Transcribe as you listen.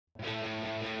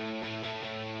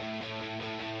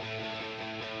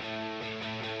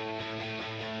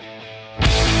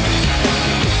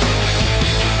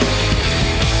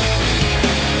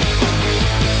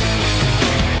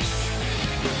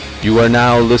You are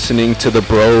now listening to the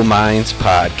Bro Minds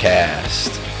Podcast.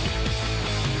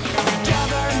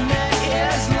 Government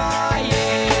is lying.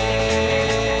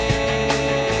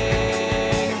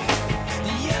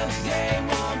 The youth, they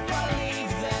won't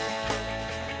believe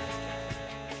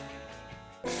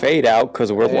them. Fade out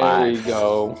because we're There live. we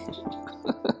go.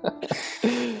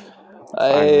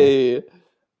 Hey,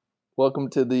 welcome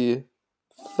to the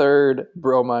third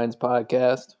Bro Minds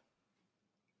podcast.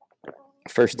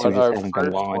 First two But just our haven't been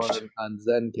first launched. one on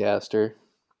Zencaster,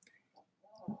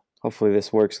 Hopefully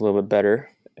this works a little bit better.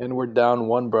 and we're down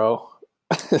one, bro.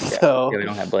 Yeah, So we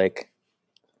don't have Blake.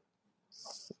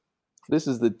 this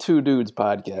is the Two Dudes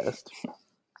podcast.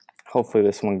 Hopefully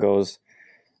this one goes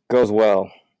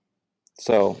well.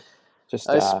 So just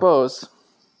I suppose.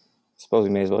 suppose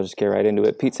we may as well just get right into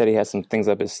it. Pete said he has some things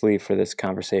up his sleeve for this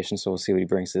conversation, so we'll see what he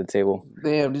brings to the table.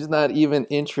 Damn, he's not even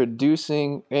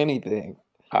introducing anything.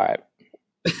 All right.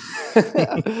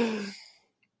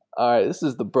 All right, this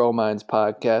is the Bro Minds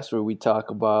podcast where we talk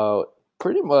about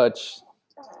pretty much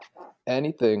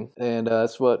anything, and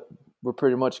that's what we're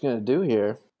pretty much going to do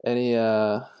here.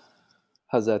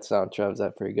 How's that sound, Trev? Is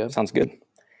that pretty good? Sounds good.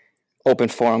 Open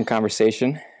forum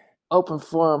conversation. Open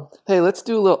forum. Hey, let's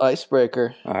do a little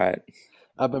icebreaker. All right.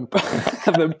 I've been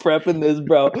prepping this,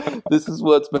 bro. This is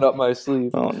what's been up my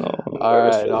sleeve. Oh no. All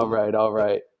right.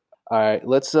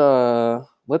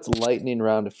 Let's lightning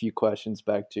round a few questions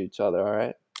back to each other. All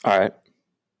right, All right.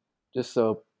 just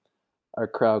so our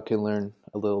crowd can learn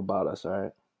a little about us. All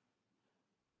right,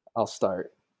 I'll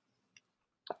start.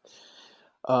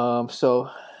 So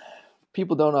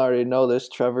people don't already know this,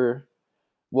 Trevor.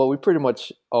 Well, we pretty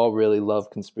much all really love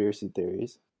conspiracy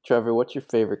theories. Trevor, what's your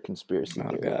favorite conspiracy Oh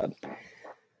theory?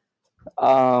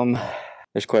 God.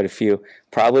 There's quite a few.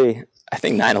 Probably I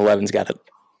think 9/11's got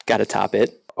to top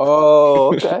it.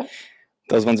 Oh, okay.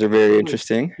 Those ones are very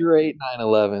interesting. Great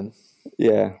 9/11.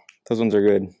 Yeah, those ones are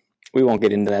good. We won't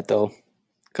get into that though,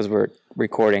 because we're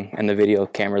recording and the video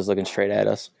camera's looking straight at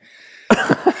us.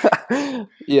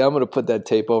 Yeah, I'm gonna put that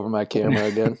tape over my camera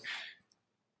again.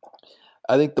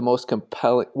 I think the most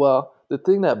compelling, the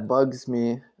thing that bugs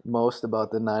me most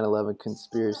about the 9/11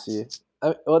 conspiracy,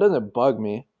 it doesn't bug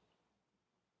me,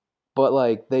 but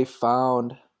like they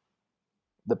found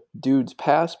the dude's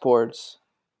passports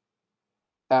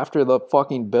after the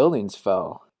fucking buildings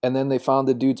fell, and then they found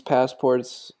the dude's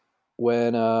passports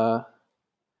when that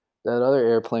other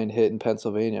airplane hit in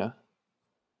Pennsylvania.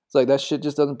 It's like that shit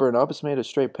just doesn't burn up. It's made of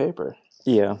straight paper.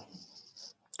 Yeah,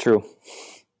 true.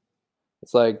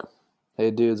 It's like,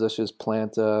 hey dudes, let's just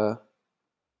plant a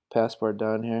passport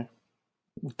down here.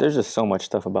 There's just so much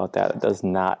stuff about that does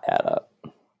not add up.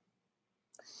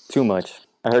 Too much.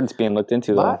 I heard it's being looked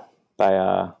into though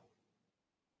by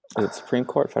is it Supreme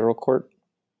Court, federal court?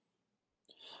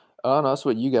 Oh no, that's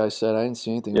what you guys said. I didn't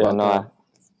see anything Yeah, about no, that. I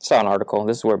saw an article.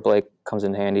 This is where Blake comes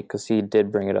in handy because he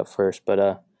did bring it up first, but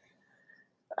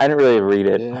I didn't really read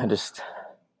it. Yeah. I just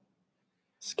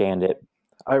scanned it.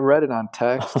 I read it on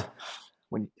text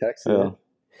when you texted Yeah. it.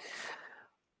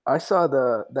 I saw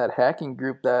that hacking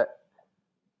group that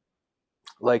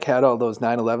like had all those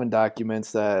 9/11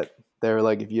 documents that they were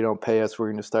like, if you don't pay us, we're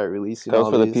going to start releasing Those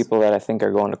all were the these. people that I think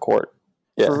are going to court.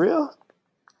 Yeah, For real?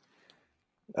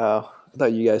 Oh, I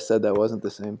thought you guys said that wasn't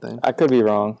the same thing. I could be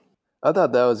wrong. I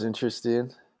thought that was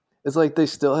interesting. It's like they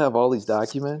still have all these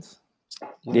documents.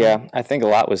 you know? Yeah, I think a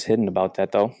lot was hidden about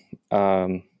that, though,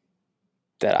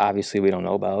 that obviously we don't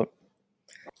know about.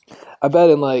 I bet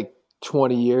in like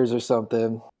 20 years or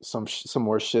something, some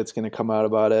more shit's going to come out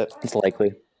about it. It's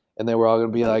likely. And then we're all going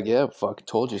to be like, yeah, fucking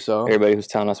told you so. Everybody who's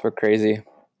telling us we're crazy,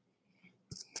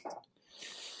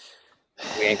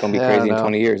 we ain't going to be Yeah, crazy in no.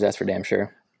 20 years, that's for damn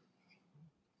sure.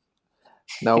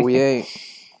 No, we ain't.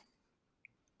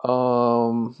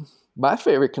 My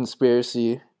favorite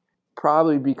conspiracy,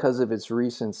 probably because of its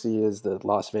recency, is the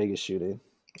Las Vegas shooting.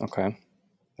 Okay,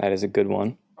 that is a good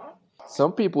one.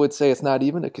 Some people would say it's not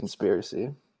even a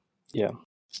conspiracy. Yeah.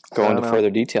 Go I into don't know. further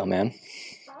detail, man.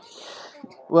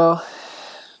 Well,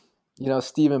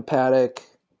 Stephen Paddock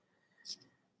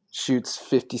shoots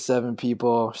 57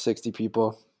 people, 60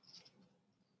 people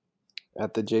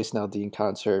at the Jason Aldean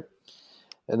concert,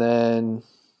 and then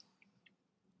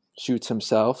shoots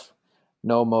himself.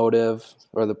 No motive,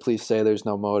 or the police say there's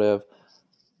no motive.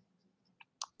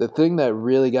 The thing that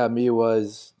really got me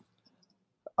was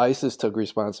ISIS took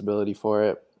responsibility for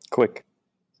it, Quick.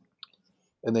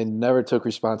 and they never took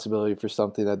responsibility for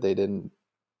something that they didn't,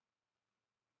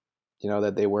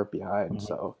 that they weren't behind. Mhm.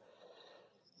 So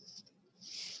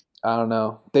I don't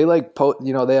know. They like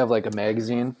they have like a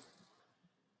magazine.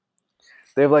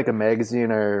 They have like a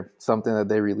magazine or something that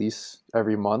they release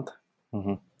every month.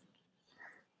 Mhm.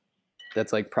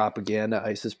 that's like propaganda,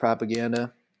 ISIS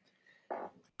propaganda.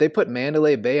 They put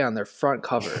Mandalay Bay on their front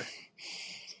cover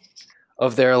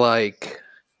of their like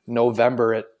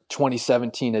November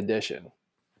 2017 edition.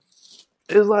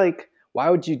 It was like, why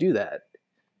would you do that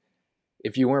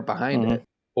if you weren't behind it?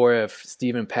 Or if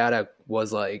Stephen Paddock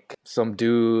was like some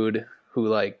dude who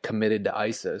like committed to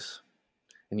ISIS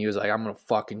and he was like, I'm gonna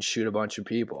fucking shoot a bunch of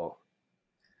people.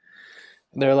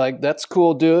 And they're like, that's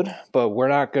cool, dude, but we're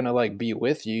not gonna like be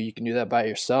with you. You can do that by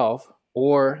yourself.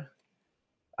 Or,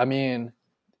 I mean,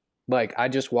 like I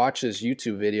just watched this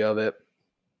YouTube video of it,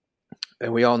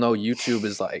 and we all know YouTube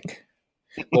is like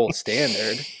gold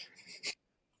standard.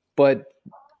 But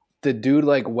the dude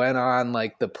like went on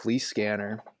like the police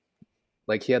scanner,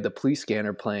 like he had the police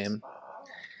scanner playing,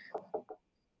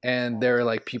 and there were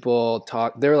like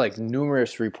there were like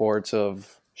numerous reports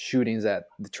of shootings at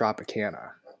the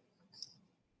Tropicana.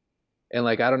 And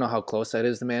like I don't know how close that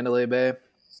is to Mandalay Bay,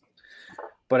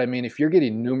 but I mean if you're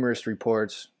getting numerous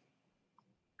reports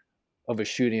of a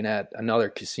shooting at another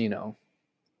casino,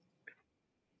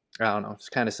 I don't know, it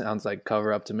kind of sounds like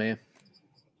cover up to me.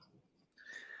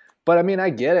 But I mean, I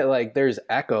get it. Like, there's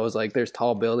echoes. Like, there's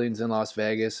tall buildings in Las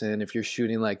Vegas, and if you're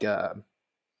shooting like a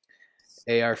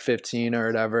AR-15 or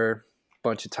whatever, a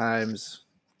bunch of times,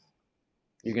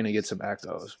 you're gonna get some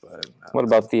echoes. But What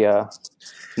about the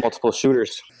multiple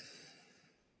shooters?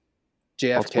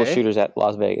 JFK? Multiple shooters at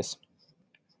Las Vegas.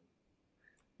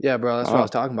 Yeah, bro, that's what I was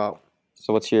talking about.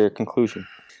 So what's your conclusion?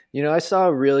 You know, I saw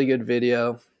a really good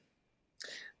video.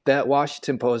 That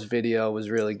Washington Post video was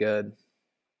really good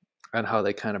on how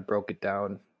they kind of broke it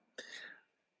down.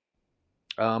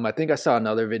 I think I saw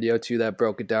another video too that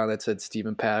broke it down that said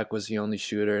Stephen Paddock was the only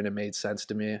shooter, and it made sense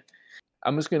to me.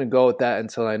 I'm just gonna go with that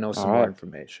until I know some more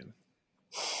information.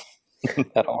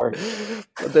 That hard.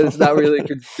 But then it's not really a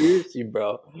conspiracy,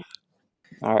 bro.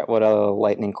 All right, what other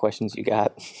lightning questions you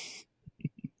got?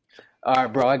 All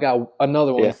right, bro, I got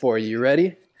another one for you. You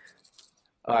ready?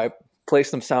 All right, play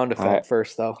some sound effect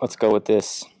first, though. Let's go with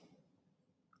this.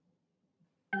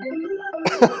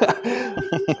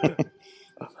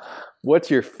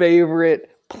 What's your favorite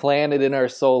planet in our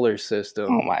solar system?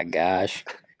 Oh my gosh.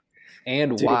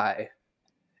 And why?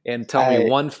 And tell me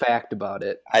one fact about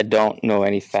it. I don't know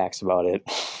any facts about it.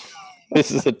 This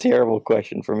is a terrible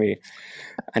question for me.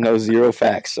 I know 0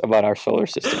 facts about our solar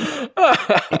system.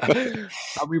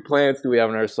 How many planets do we have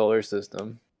in our solar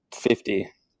system?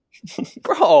 50.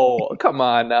 Bro, come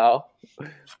on now.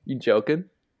 You joking?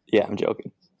 Yeah, I'm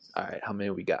joking. All right, how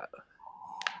many we got?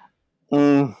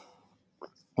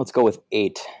 Let's go with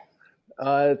 8.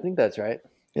 I think that's right.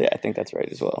 Yeah, I think that's right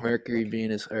as well. Mercury,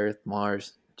 Venus, Earth,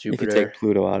 Mars, You Jupiter, could take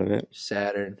Pluto out of it.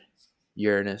 Saturn,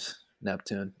 Uranus,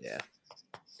 Neptune. Yeah.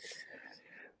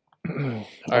 All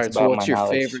right, so what's your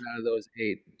favorite out of those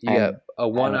 8? You got a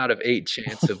 1 out of 8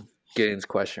 chance of getting this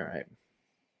question right.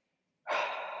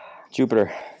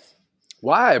 Jupiter.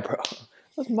 Why, bro?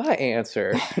 That's my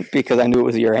answer. Because I knew it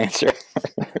was your answer.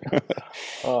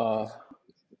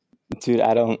 Dude,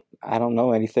 I don't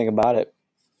know anything about it.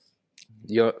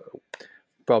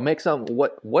 Bro, make some.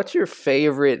 What's your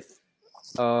favorite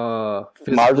physical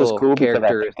Mars is cool because I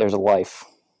character? think there's a life.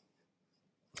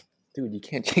 Dude, you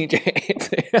can't change your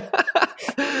answer.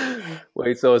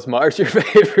 Wait, so is Mars your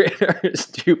favorite or is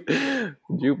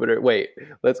Jupiter? Wait,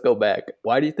 let's go back.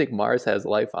 Why do you think Mars has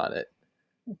life on it?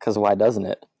 Because why doesn't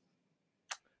it?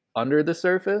 Under the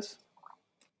surface?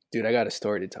 Dude, I got a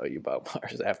story to tell you about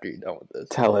Mars after you're done with this.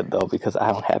 Tell it, though, because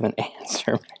I don't have an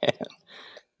answer, man.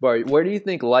 Bro, where do you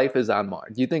think life is on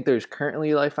Mars? Do you think there's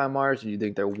currently life on Mars, or do you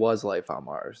think there was life on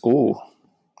Mars? Ooh,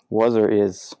 was or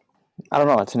is? I don't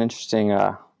know. It's an interesting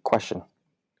question.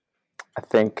 I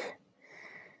think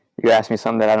you asked me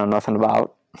something that I don't know nothing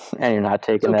about, and you're not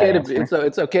taking that answer.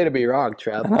 It's okay to be wrong,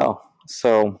 Trev. I know.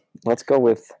 So let's go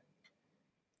with...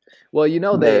 Well, you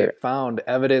know they found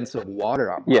evidence of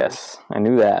water on Mars. Yes, I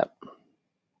knew that.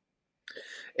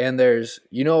 And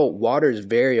water is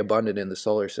very abundant in the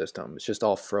solar system. It's just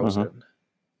all frozen. Mm-hmm.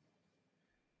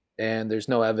 And there's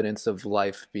no evidence of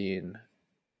life coming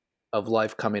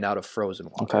out of frozen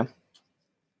water. Okay.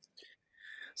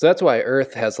 So that's why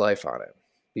Earth has life on it,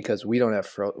 because we don't have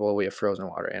we have frozen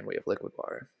water and we have liquid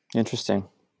water. Interesting.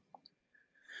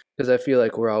 Because I feel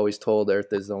like we're always told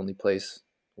Earth is the only place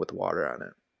with water on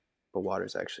it, but water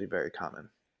is actually very common.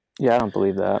 Yeah, I don't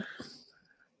believe that.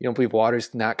 You don't believe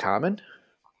water's not common?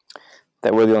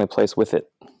 That we're the only place with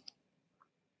it.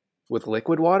 With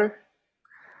liquid water?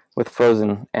 With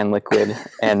frozen and liquid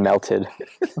and melted.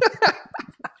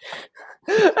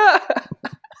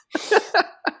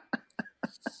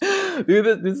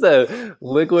 Dude, this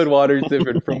liquid water is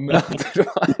different from melted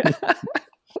water.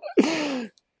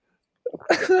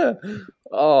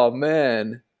 Oh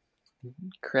man,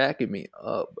 cracking me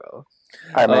up, bro. All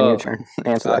right, man, your Oh, turn.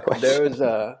 Answer that question. There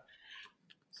was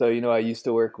so I used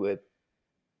to work with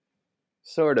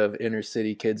sort of inner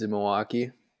city kids in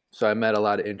Milwaukee, so I met a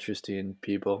lot of interesting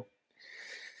people,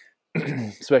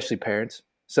 especially parents.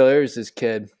 So there was this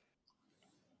kid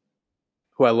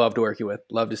who I loved working with,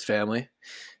 loved his family.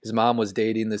 His mom was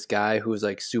dating this guy who was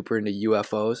like super into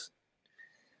UFOs,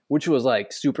 which was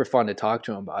like super fun to talk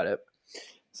to him about it.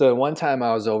 So one time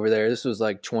I was over there, this was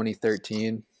like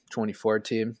 2013,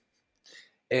 2014,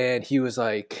 and he was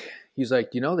like,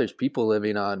 there's people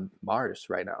living on Mars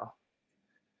right now.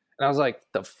 And I was like,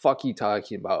 the fuck you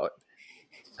talking about?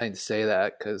 I didn't say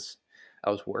that because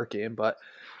I was working, but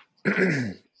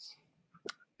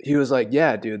he was like,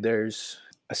 yeah, dude, there's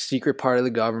a secret part of the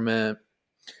government.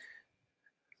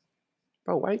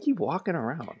 Bro, why do you keep walking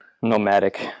around?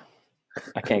 Nomadic.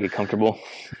 I can't get comfortable.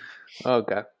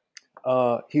 Okay.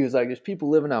 He was like, there's people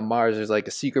living on Mars. There's like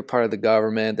a secret part of the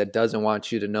government that doesn't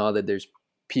want you to know that there's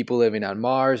people living on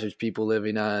Mars. There's people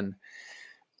living on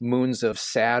moons of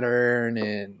Saturn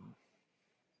and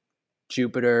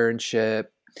Jupiter and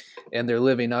shit. And they're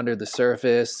living under the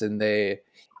surface, and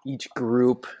each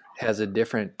group has a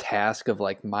different task of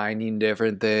like mining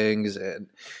different things and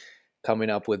coming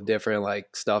up with different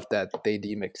like stuff that they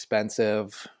deem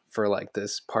expensive for like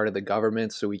this part of the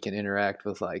government, so we can interact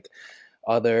with like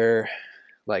other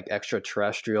like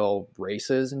extraterrestrial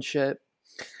races and shit.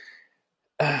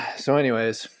 So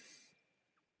anyways,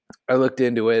 I looked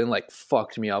into it and like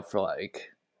fucked me up for like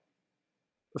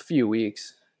a few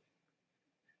weeks,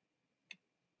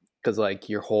 because like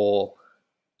your whole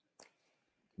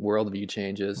worldview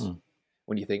changes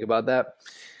when you think about that.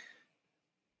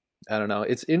 I don't know.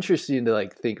 It's interesting to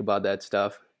like think about that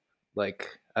stuff.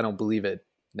 Like, I don't believe it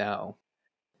now.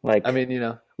 Like, I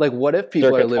mean, like what if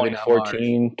people are living on Mars?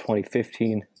 2014,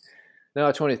 2015.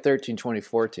 No, 2013,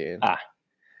 2014. Ah.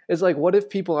 It's like, what if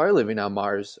people are living on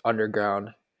Mars underground?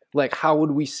 Like, how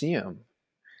would we see them?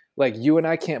 Like, you and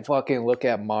I can't fucking look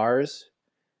at Mars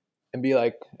and be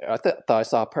like, I thought I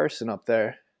saw a person up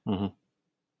there. Mm-hmm.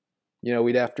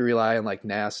 We'd have to rely on like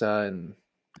NASA and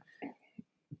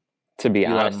to be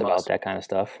Elon honest Musk. about that kind of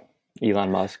stuff.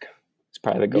 Elon Musk is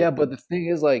probably the goat. Yeah, but the thing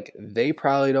is, like, they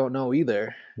probably don't know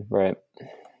either. Right.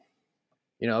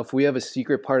 If we have a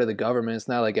secret part of the government, it's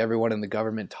not like everyone in the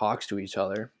government talks to each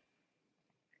other.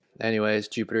 Anyways,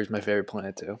 Jupiter's my favorite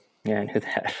planet too. Yeah, I knew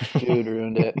that. Dude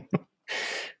ruined it.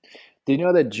 Did you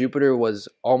know that Jupiter was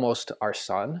almost our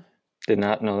sun? Did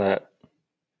not know that.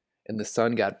 And the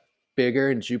sun got bigger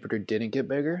and Jupiter didn't get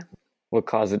bigger? What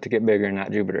caused it to get bigger,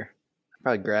 not Jupiter?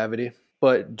 Probably gravity.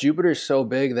 But Jupiter's so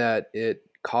big that it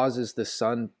causes the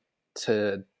sun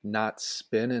to not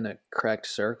spin in a correct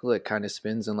circle. It kind of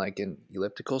spins in like an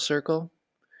elliptical circle.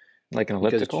 Like an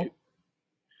Because elliptical?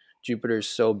 Jupiter's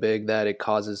so big that it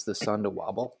causes the sun to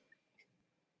wobble.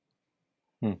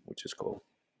 Which is cool.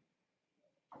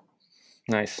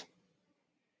 Nice.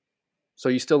 So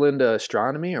you still into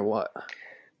astronomy or what?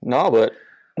 No, but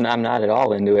I'm not at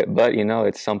all into it. But,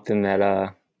 it's something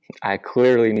that I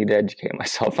clearly need to educate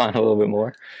myself on a little bit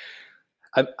more.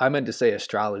 I meant to say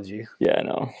astrology. Yeah, I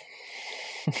know.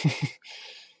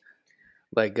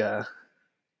 Like,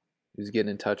 he was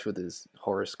getting in touch with his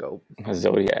horoscope.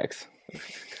 Zodiacs.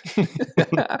 Dude.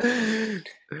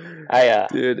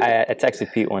 I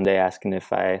texted Pete one day asking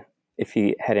if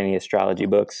he had any astrology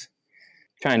books.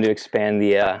 Trying to expand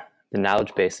the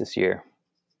knowledge base this year.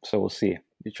 So we'll see.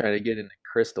 You're trying to get into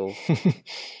crystals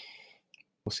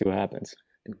We'll see what happens.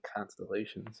 and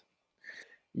constellations.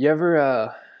 You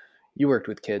ever, you worked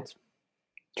with kids.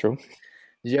 True.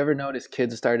 Did you ever notice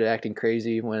kids started acting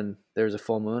crazy when there was a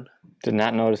full moon? Did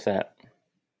not notice that.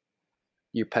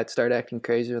 Your pets start acting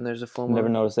crazy when there's a full moon? Never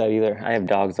noticed that either. I have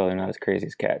dogs, though. They're not as crazy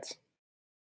as cats.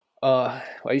 I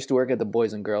used to work at the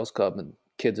Boys and Girls Club, and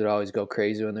kids would always go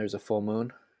crazy when there's a full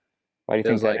moon. Why do you It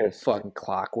think was that like is? fucking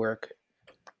clockwork.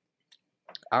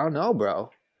 I don't know,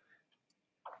 bro.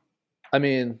 I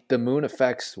mean, the moon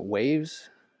affects waves.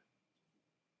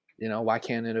 Why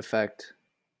can't it affect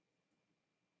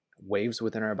waves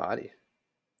within our body?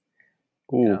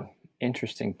 Ooh,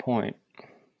 interesting point.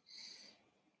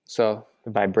 So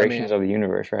The vibrations of the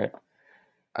universe, right?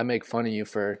 I make fun of you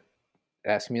for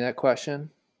asking me that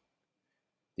question,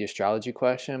 the astrology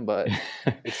question, but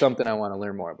it's something I want to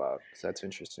learn more about because that's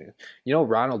interesting.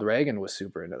 Ronald Reagan was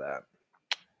super into that.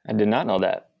 I did not know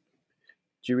that.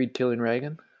 Did you read Killing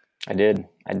Reagan? I did.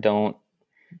 I don't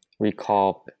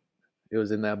recall It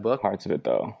was in that book. parts of it,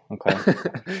 though. Okay.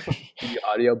 Did you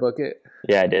audiobook it?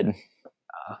 Yeah, I did.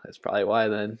 That's probably why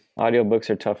then. Audiobooks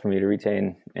are tough for me to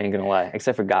retain, ain't gonna lie.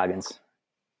 Except for Goggins.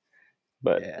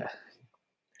 but Yeah.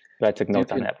 I took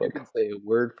notes on that You book. can say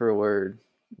word for word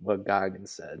what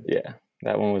Goggins said. Yeah,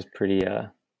 that one was pretty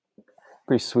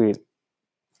sweet.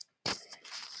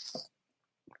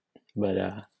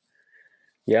 But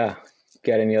yeah,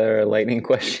 got any other lightning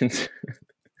questions?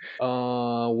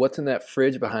 What's in that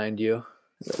fridge behind you?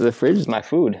 The fridge is my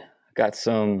food. Got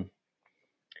some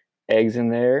eggs in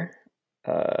there.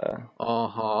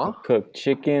 Uh-huh. Cooked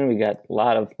chicken. We got a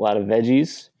lot of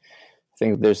veggies. I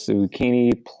think there's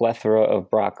zucchini, plethora of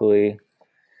broccoli,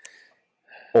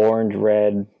 orange,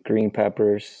 red, green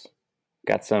peppers.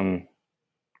 Got some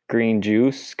green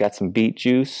juice. Got some beet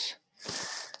juice.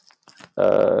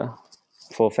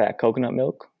 Full fat coconut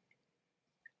milk.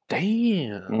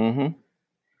 Damn. Mm-hmm.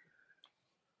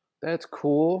 That's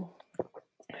cool.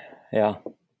 Yeah.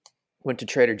 Went to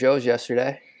Trader Joe's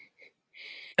yesterday.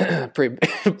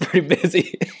 pretty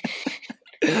busy.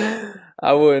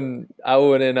 I wouldn't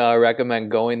recommend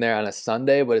going there on a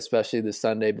Sunday, but especially the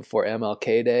Sunday before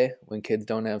MLK Day when kids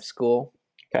don't have school.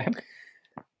 Okay.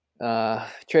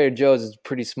 Trader Joe's is a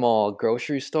pretty small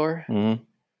grocery store. Mm-hmm.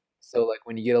 So like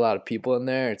when you get a lot of people in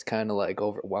there, it's kind of like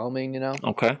overwhelming, you know?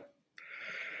 Okay.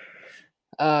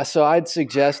 So I'd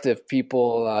suggest if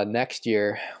people next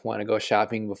year want to go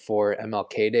shopping before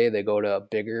MLK Day, they go to a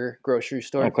bigger grocery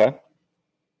store. Okay.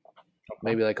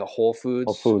 Maybe like a Whole Foods.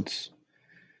 Whole Foods.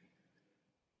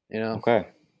 You know? Okay.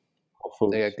 Whole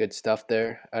Foods. They got good stuff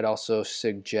there. I'd also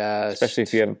suggest... Especially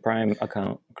if you have a Prime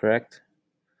account, correct?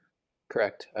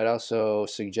 Correct. I'd also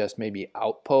suggest maybe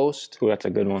Outpost. Ooh, that's a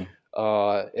good one.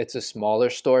 It's a smaller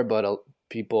store, but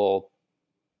it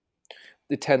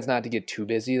tends not to get too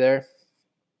busy there.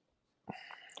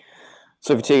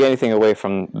 So if you take anything away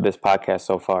from this podcast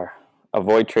so far,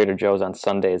 avoid Trader Joe's on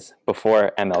Sundays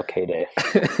before MLK Day.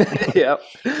 Yep.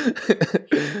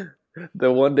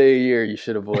 The one day a year you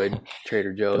should avoid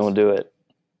Trader Joe's. Don't do it.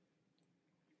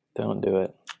 Don't do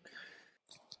it.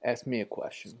 Ask me a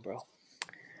question, bro.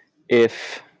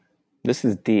 If this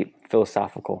is deep,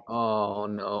 philosophical. Oh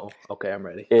no. Okay, I'm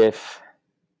ready. If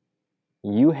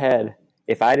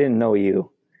I didn't know you,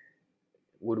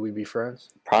 Would we be friends?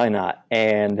 probably not.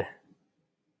 And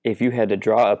if you had to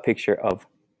draw a picture of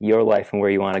your life and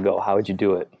where you want to go, how would you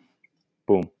do it?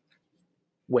 Boom.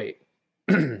 Wait.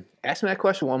 Ask me that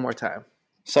question one more time.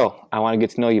 So I want to get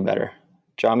to know you better.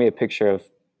 Draw me a picture of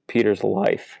Peter's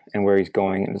life and where he's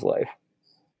going in his life.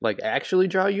 Like actually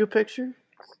draw you a picture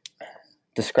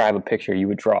Describe a picture you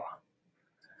would draw.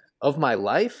 of my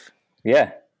life?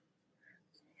 Yeah.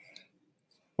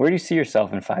 Where do you see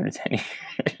yourself in 5 to 10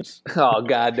 years? Oh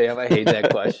goddamn, I hate that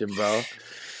question, bro.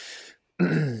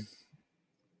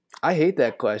 I hate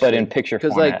that question. But in picture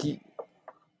because format.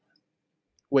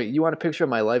 Wait, you want a picture of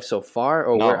my life so far,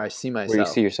 or No, where I see myself? Where you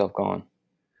see yourself going.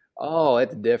 Oh,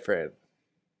 it's different.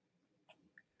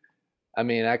 I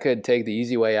mean, I could take the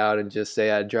easy way out and just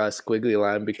say I draw a squiggly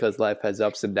line because life has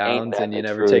ups and downs, that and you the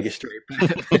never take a truth?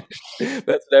 straight path.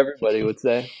 That's what everybody would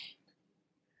say.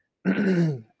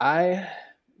 I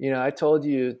told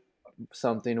you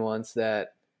something once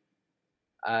that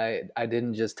I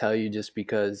didn't just tell you just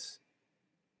because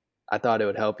I thought it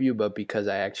would help you, but because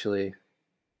I actually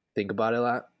think about it a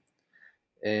lot.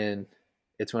 And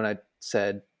it's when I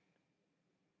said,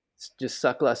 just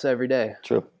suck less every day.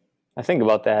 True. I think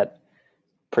about that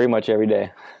pretty much every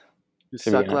day. Just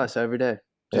To be suck honest. less every day.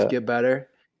 Just Yeah. get better.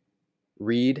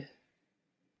 Read.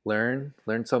 Learn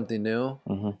something new.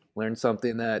 Mm-hmm. Learn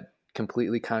something that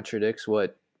completely contradicts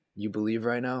what you believe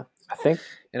right now. I think.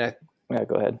 And Yeah,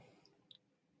 go ahead.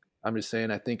 I'm just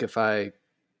saying, I think if I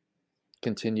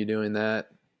continue doing that,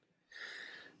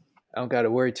 I don't got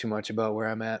to worry too much about where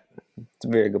I'm at. It's a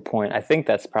very good point. I think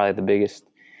that's probably the biggest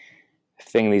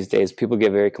thing these days. People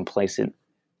get very complacent.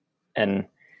 And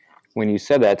when you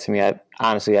said that to me, I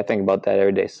think about that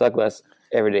every day. Suck less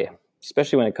every day.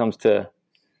 Especially when it comes to,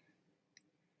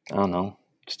 I don't know,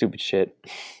 stupid shit.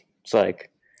 It's like,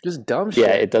 Just dumb shit.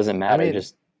 yeah, it doesn't matter. I mean-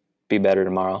 Just be better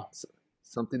tomorrow.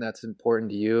 Something that's important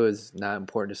to you is not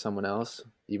important to someone else,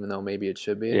 even though maybe it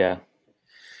should be. Yeah.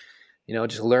 You know,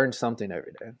 just learn something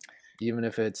every day. Even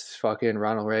if it's fucking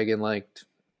Ronald Reagan liked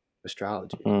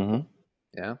astrology. Mm-hmm.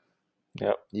 Yeah?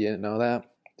 Yep. You didn't know that?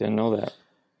 Didn't know that.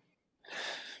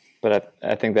 But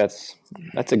I think that's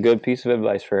a good piece of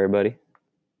advice for everybody.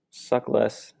 Suck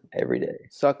less every day.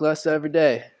 Suck less every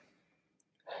day.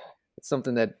 It's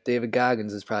something that David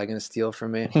Goggins is probably going to steal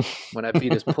from me when I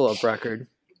beat his pull-up record.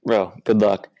 Bro, good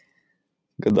luck.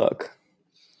 Good luck.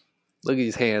 Look at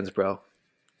these hands, bro.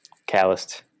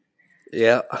 Calloused.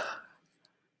 Yeah.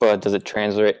 But does it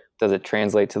translate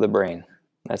to the brain?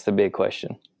 That's the big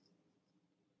question.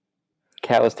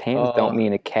 Calloused hands don't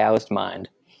mean a calloused mind.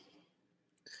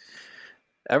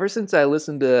 Ever since I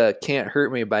listened to "Can't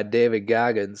Hurt Me" by David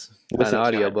Goggins, Listen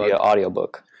an to it via audiobook.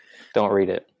 audiobook. Don't read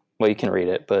it. Well, you can read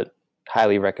it, but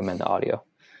highly recommend the audio.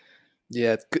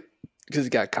 Yeah, it's good because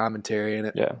it's got commentary in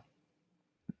it. Yeah.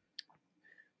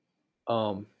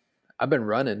 I've been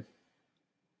running.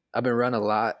 I've been running a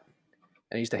lot.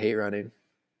 I used to hate running.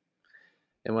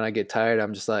 And when I get tired,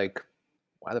 I'm just like,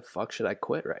 why the fuck should I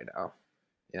quit right now?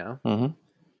 You know? Mm-hmm.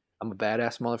 I'm a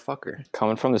badass motherfucker.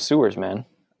 Coming from the sewers, man.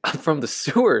 I'm from the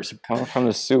sewers. Coming from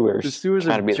the sewers. The sewers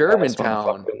trying of to be the baddest Germantown.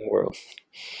 motherfucker in the world.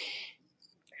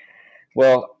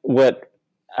 Well, why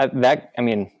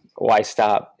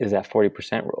stop is that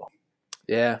 40% rule.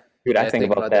 Yeah. Dude, Yeah, I think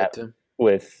about that too.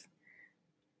 with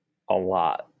a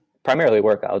lot. Primarily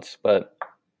workouts, but Do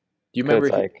you 'cause remember?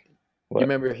 it's like, You what?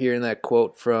 remember hearing that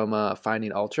quote from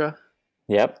Finding Ultra?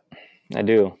 Yep, I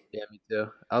do. Yeah, me too.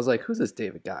 I was like, "Who's this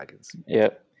David Goggins?"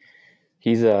 Yep,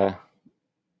 he's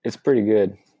it's pretty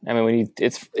good. I mean,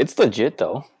 it's legit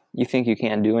though. You think you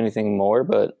can't do anything more,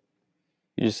 but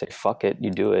you just say fuck it,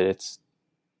 you do it.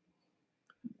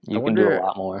 You can do a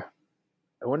lot more.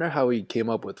 I wonder how he came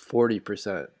up with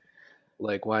 40%.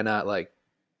 Like, why not? Like,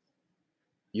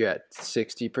 you're at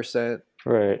 60%.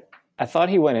 Right. I thought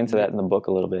he went into that in the book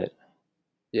a little bit.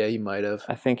 Yeah, he might have.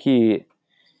 I think he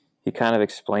kind of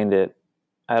explained it.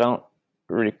 I don't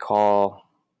recall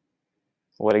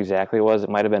what exactly it was. It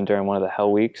might have been during one of the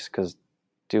Hell Weeks because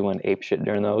dude went ape shit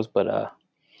during those. But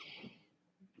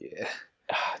Yeah.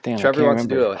 damn, Trevor wants to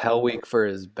do remember. a hell week for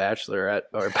his bachelorette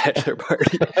or bachelor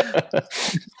party.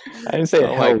 I didn't say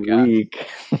Oh my Hell God. Week.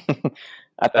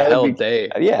 I A thought hell it'd be- day.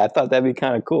 Yeah, I thought that'd be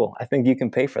kind of cool. I think you can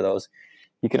pay for those.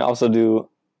 You can also do.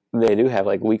 They do have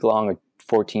like week long or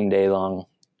 14-day long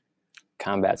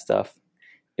combat stuff.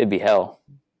 It'd be hell,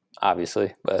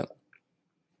 obviously, but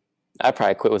I'd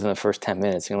probably quit within the first 10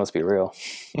 minutes. You know, let's be real.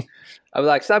 I was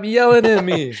like, stop yelling at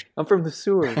me. I'm from the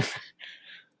sewers.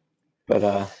 But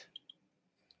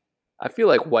I feel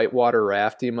like whitewater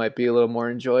rafting might be a little more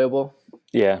enjoyable.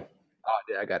 yeah, Oh,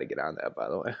 yeah, I got to get on that, by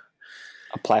the way.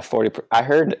 apply 40. I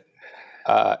heard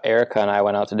Erica and I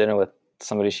went out to dinner with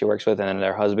somebody she works with and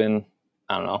their husband,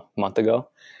 I don't know, a month ago.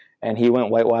 And he went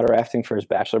whitewater rafting for his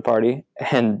bachelor party.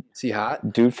 And Is he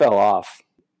hot? dude fell off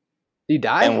He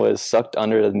died? and was sucked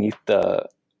underneath the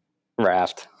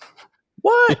raft.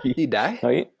 What? He died? No,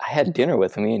 I had dinner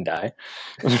with him. He didn't die.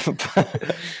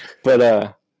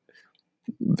 but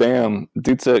damn,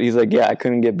 dude. So he's like, yeah, I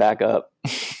couldn't get back up.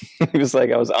 He was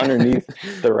like, I was underneath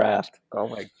the raft. Oh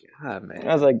my God, And man.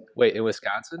 I was like, Wait, in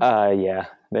Wisconsin? yeah,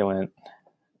 they went.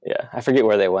 Yeah, I forget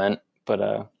where they went, but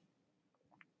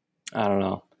I don't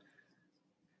know.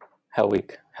 Hell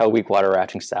Week water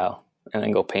rafting style, and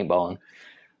then go paintballing.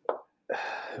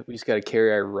 We just got to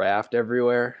carry our raft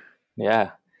everywhere.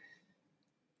 Yeah,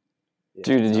 Yeah.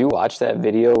 dude, did you watch that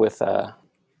video with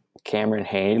Cameron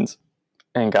Haynes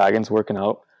and Goggins working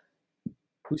out?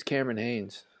 Who's Cameron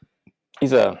Haynes?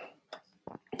 He's a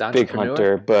The big entrepreneur?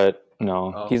 hunter, but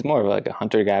no, Oh. he's more of like a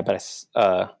hunter guy. But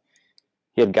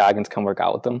he had Goggins come work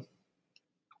out with them,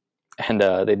 and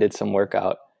they did some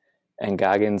workout. And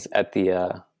Goggins at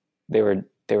the they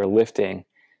were lifting,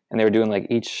 and they were doing like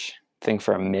each thing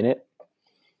for a minute.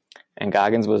 And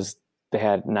Goggins they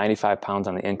had 95 pounds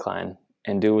on the incline,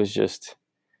 and dude was just,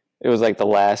 it was like the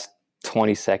last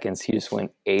 20 seconds he just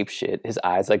went ape shit. His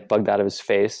eyes like bugged out of his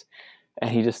face,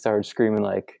 and he just started screaming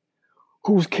like,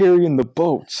 "Who's carrying the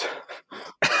boats?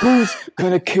 Who's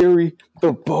gonna carry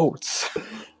the boats?"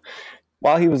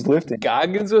 While he was lifting.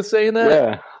 Goggins was saying that?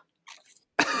 Yeah.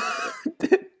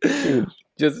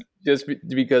 just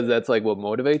because that's like what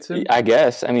motivates him? I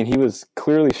guess. I mean, he was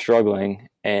clearly struggling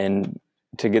and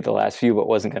to get the last few, but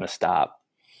wasn't going to stop.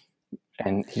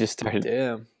 And he just started.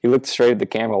 Damn. He looked straight at the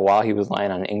camera while he was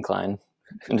lying on an incline,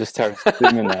 and just started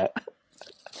screaming that.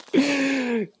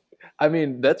 I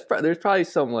mean, there's probably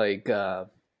some like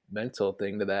mental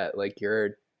thing to that. Like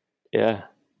Yeah,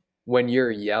 when you're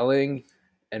yelling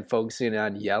and focusing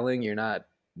on yelling, you're not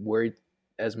worried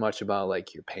as much about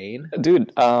like your pain.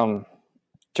 dude.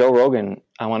 Joe Rogan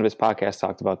on one of his podcasts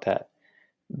talked about that.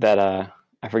 That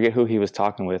I forget who he was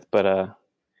talking with, but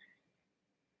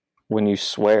when you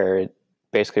swear, it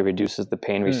basically reduces the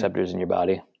pain receptors in your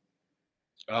body.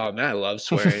 Oh man, I love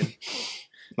swearing.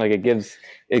 Like it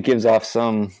gives off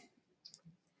some,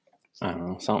 I don't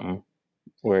know, something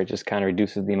where it just kind of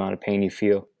reduces the amount of pain you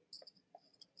feel.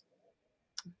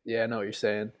 Yeah, I know what you're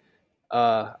saying.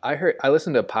 I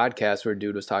listened to a podcast where a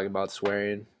dude was talking about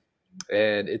swearing,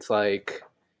 and it's like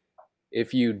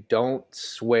if you don't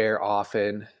swear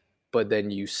often, but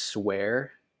then you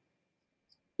swear,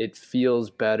 it feels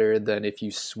better than if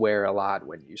you swear a lot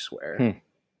when you swear.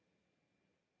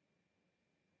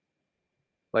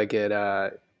 Like it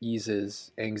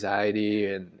eases anxiety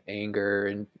and anger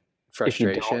and If you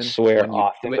frustration. don't swear when you,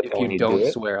 often, but if then when you you don't do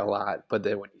it, swear a lot, but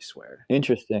then when you swear.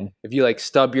 interesting. If you like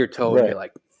stub your toe and Right. you're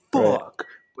like, Right. fuck,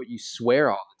 but you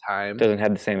swear all the time, Doesn't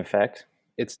have the same effect.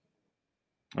 it's,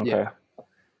 Okay. yeah.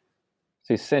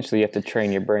 So essentially, you have to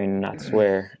train your brain to not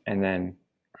swear, and then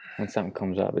when something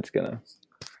comes up, it's gonna.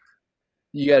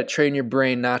 You got to train your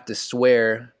brain not to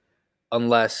swear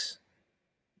unless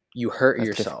you hurt That's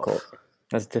yourself. difficult.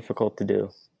 That's difficult to do.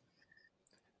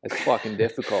 It's fucking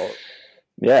difficult.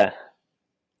 Yeah.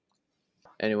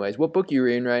 Anyways, what book you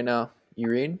reading right now? You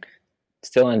reading?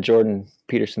 Still on Jordan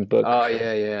Peterson's book. Oh,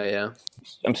 yeah.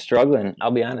 I'm struggling.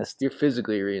 I'll be honest. You're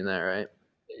physically reading that, right?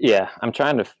 Yeah, I'm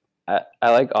trying to.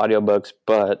 I like audiobooks,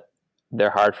 but they're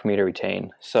hard for me to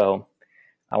retain. So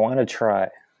I want to try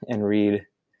and read,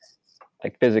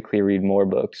 like physically read more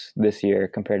books this year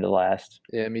compared to last,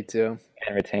 Yeah, me too.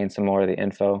 and retain some more of the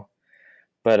info.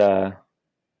 But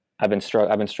I've been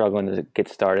struggling to get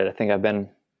started. I think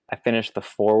I finished the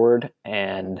foreword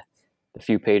and the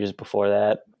few pages before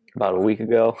that about a week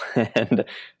ago, and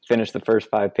finished the first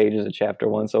 5 pages of chapter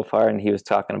 1 so far. And he was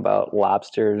talking about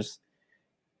lobsters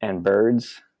and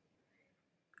birds,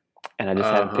 and I just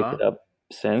haven't picked it up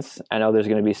since. I know there's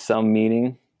going to be some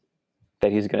meaning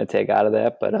that he's going to take out of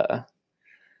that, but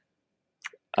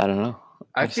I don't know.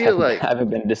 I just feel like I haven't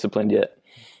been disciplined yet.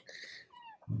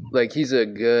 he's a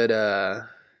good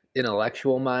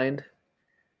intellectual mind.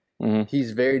 Mhm.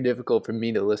 He's very difficult for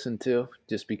me to listen to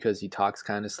just because he talks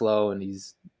kind of slow and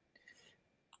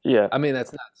Yeah, I mean,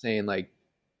 that's not saying like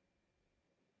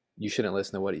you shouldn't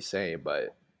listen to what he's saying,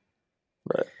 but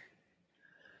right.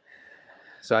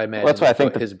 so I imagine Well, that's why I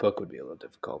think his book would be a little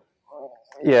difficult.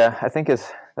 Yeah, I think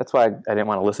that's why I didn't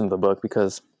want to listen to the book,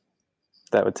 because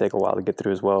that would take a while to get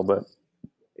through as well. But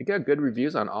It got good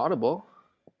reviews on Audible.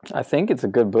 I think it's a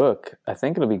good book. I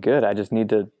think it'll be good. I just need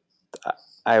to.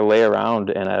 I lay around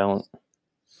and I don't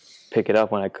pick it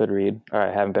up when I could read, or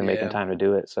I haven't been making Yeah. time to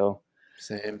do it. So,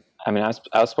 Same. I mean,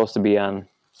 I was supposed to be on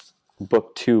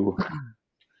book 2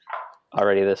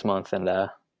 already this month, and I'm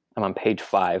on page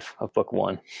 5 of book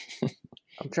 1.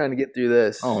 I'm trying to get through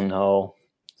this. Oh no,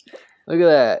 Look at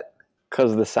that.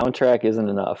 because the soundtrack isn't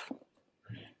enough.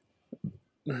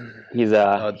 He's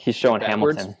showing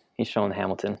backwards? Hamilton. He's showing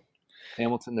Hamilton.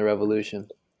 Hamilton the Revolution.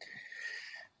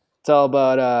 It's all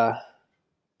about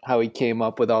how he came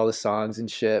up with all the songs and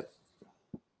shit.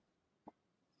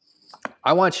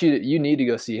 I want you need to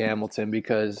go see Hamilton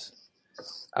because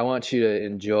I want you to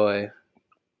enjoy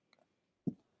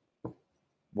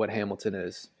what Hamilton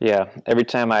is. Yeah, every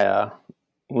time I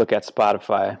look at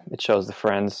Spotify, it shows the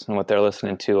friends and what they're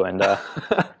listening to, and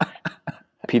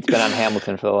Pete's been on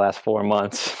Hamilton for the last 4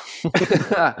 months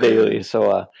daily,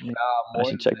 so I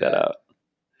should check that out.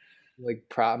 Like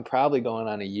I'm probably going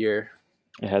on a year.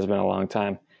 It has been a long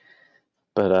time,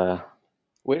 but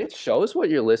Wait, it shows what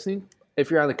you're listening if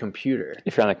you're on the computer.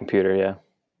 if you're on a computer, yeah.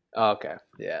 Oh, okay.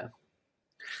 Yeah.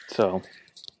 So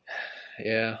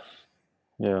Yeah.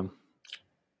 yeah,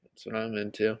 That's what I'm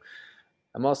into.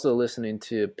 I'm also listening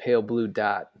to Pale Blue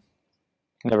Dot,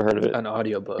 never heard of it. an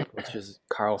audiobook, which is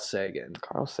Carl Sagan,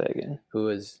 Carl Sagan, who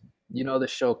is, the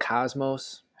show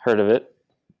Cosmos? heard of it?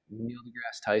 Neil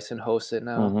deGrasse Tyson hosts it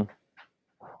now. Mm-hmm.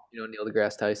 You know Neil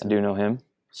deGrasse I Tyson? do know him.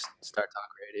 Star Talk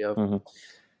Radio, Mhm.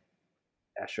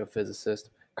 astrophysicist.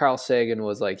 Carl Sagan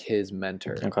was like his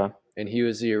mentor, Okay, and he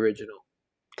was the original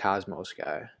Cosmos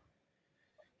guy.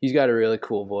 He's got a really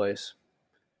cool voice,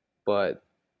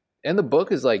 and the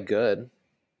book is like good.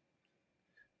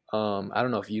 I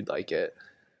don't know if you'd like it.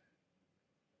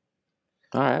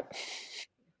 all right.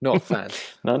 No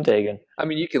offense. None taken. I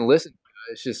mean, you can listen to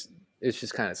it. It's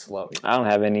just kind of slow. I don't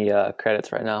have any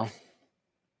credits right now,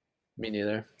 Me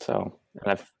neither. so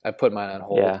and I put mine on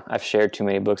hold. Yeah, I've shared too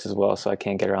many books as well, so I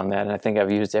can't get around that. And I think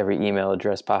I've used every email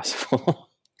address possible.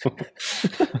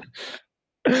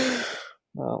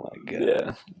 Oh my god.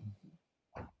 Yeah,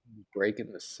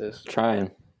 Breaking the system.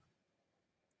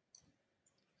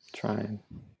 trying.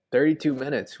 32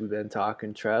 minutes we've been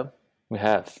talking, Trev. We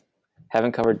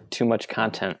haven't covered too much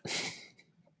content.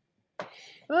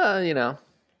 Good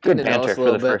Good to know banter us a for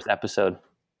little the bit. first episode.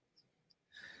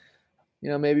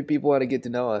 Maybe people want to get to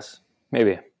know us.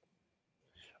 Maybe.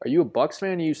 Are you a Bucks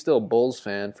fan or are you still a Bulls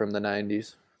fan from the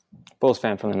 90s? Bulls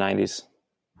fan from the 90s.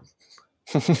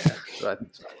 That's what I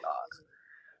thought.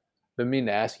 Been meaning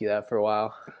to ask you that for a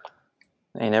while.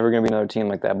 Ain't never gonna be another team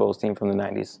like that Bulls team from the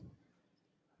 90s.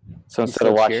 So You instead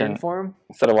of still cheering watching for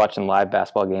 'em? live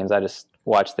basketball games, I just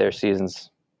watch their seasons.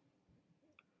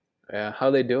 Yeah,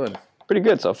 how they doing? Pretty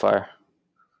good so far.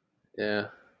 Yeah.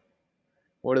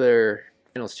 What are their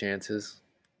finals chances?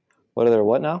 What are their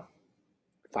what now?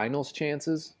 Finals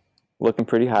chances Looking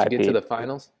pretty high, to get Pete. to the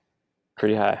finals.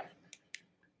 Pretty high.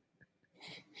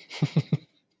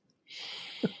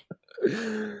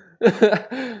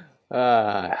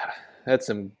 That's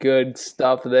some good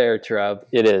stuff there, Trev.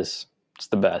 It is. It's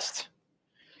the best.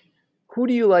 Who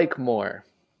do you like more?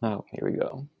 Oh, here we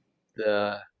go.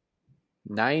 The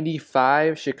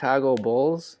 95 Chicago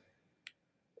Bulls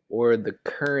or the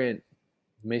current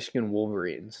Michigan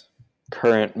Wolverines?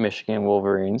 Current Michigan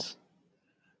Wolverines.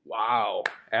 Wow.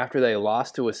 After they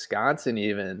lost to Wisconsin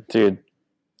even. Dude,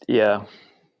 yeah.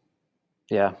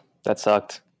 Yeah, that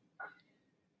sucked.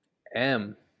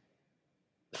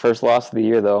 First loss of the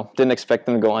year, though. Didn't expect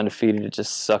them to go undefeated. It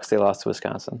just sucks they lost to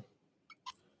Wisconsin.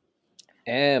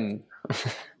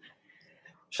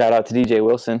 Shout out to DJ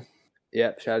Wilson.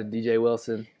 Yep, shout out to DJ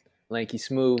Wilson. Lanky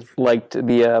Smooth. Liked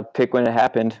the pick when it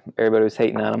happened. Everybody was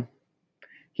hating on him.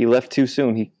 He left too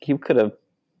soon. He could have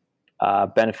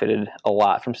benefited a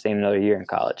lot from staying another year in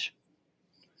college.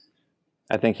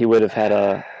 I think he would have had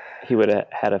a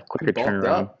quicker bulked turnaround.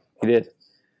 up. He did.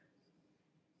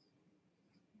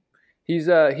 He's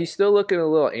still looking a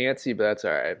little antsy, but that's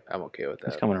all right. I'm okay with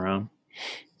that. He's coming around.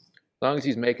 As long as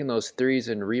he's making those threes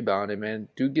and rebounding, man.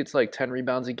 Dude gets like 10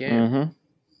 rebounds a game. Mm-hmm.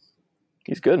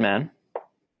 He's good, man.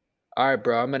 All right,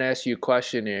 bro. I'm going to ask you a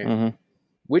question here. Mm-hmm.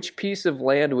 Which piece of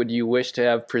land would you wish to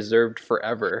have preserved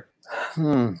forever?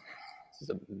 This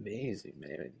is amazing,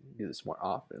 man. You do this more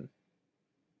often.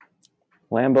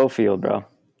 Lambeau Field, bro.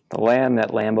 The land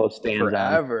that Lambeau stands on.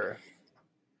 Forever.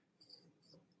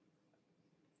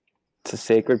 It's a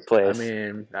sacred I place.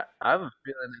 mean, I have a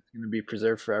feeling it's going to be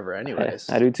preserved forever anyways.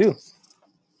 I do too.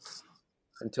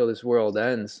 Until this world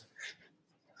ends.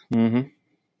 Mm-hmm.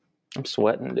 I'm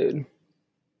sweating, dude.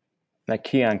 That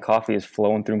Keon coffee is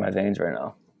flowing through my veins right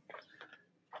now.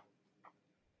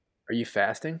 Are you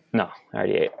fasting? No, I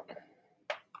already ate.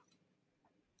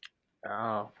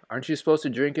 Oh. Aren't you supposed to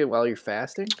drink it while you're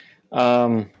fasting?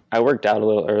 I worked out a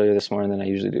little earlier this morning than I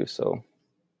usually do, so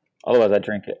otherwise I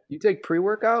drink it. You take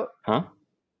pre-workout? Huh?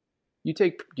 Do you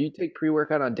take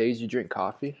pre-workout on days you drink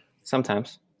coffee?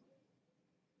 Sometimes.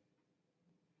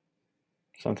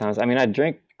 I mean, I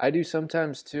drink I do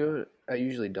sometimes too. I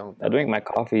usually don't. I drink my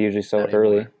coffee usually so Not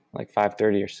early, anymore. like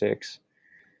 5:30 or 6.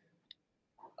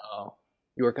 Oh.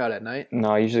 You work out at night?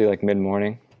 No, usually like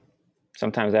mid-morning,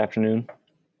 sometimes afternoon.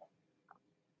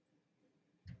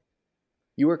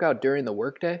 You work out during the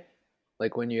workday?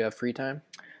 Like when you have free time?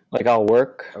 Like I'll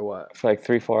work Or what? for like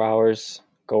 3-4 hours,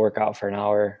 go work out for an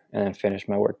hour, and then finish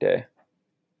my work day.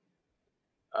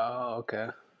 Oh, okay.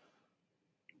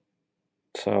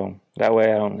 So that way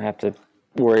I don't have to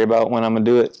worry about when I'm gonna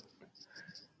do it.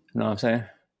 You know what I'm saying?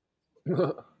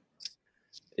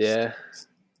 Yeah.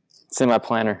 It's in my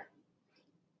planner.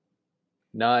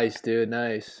 Nice, dude.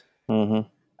 Nice. Mm-hmm.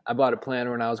 I bought a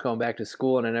planner when I was going back to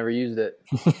school and I never used it.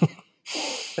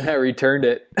 I returned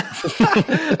it.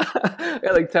 I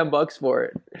got like $10 for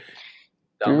it.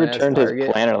 He Dumbass returned Target.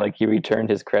 his planner like he returned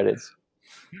his credits.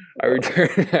 I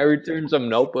returned some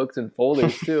notebooks and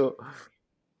folders too.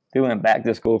 He went back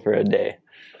to school for a day.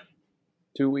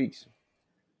 2 weeks.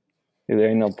 Dude, there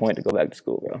ain't no point to go back to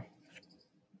school, bro.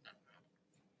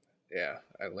 Yeah,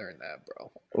 I learned that,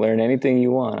 bro. Learn anything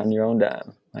you want on your own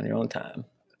dime, on your own time.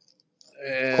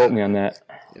 Yeah. Quote me on that.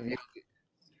 If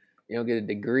you don't get a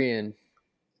degree in,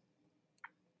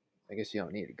 I guess you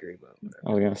don't need a degree, but whatever.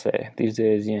 I was gonna say these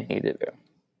days you ain't need it, bro.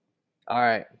 All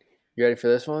right, you ready for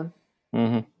this one?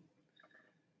 Mm-hmm.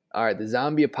 All right, the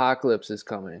zombie apocalypse is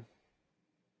coming.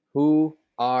 Who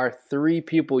are 3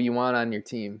 people you want on your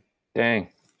team? Dang,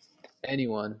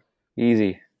 Anyone?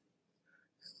 easy.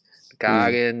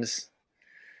 Goggins,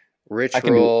 Rich I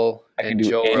can do- Roll, I can and do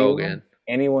Joe anyone. Rogan.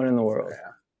 Anyone in the world.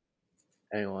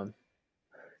 Anyone?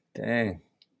 Dang.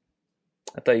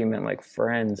 I thought you meant like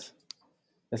friends.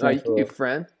 That's Oh, not you can do so-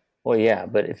 friend. Well, yeah,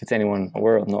 but if it's anyone in the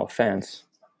world, no offense.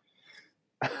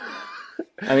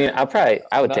 I mean, I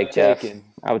would Not take Jeff. taken.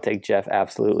 I would take Jeff,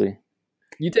 absolutely.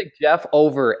 You take Jeff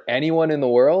over anyone in the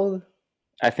world?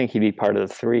 I think he'd be part of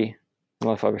the 3.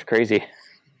 Motherfucker's crazy.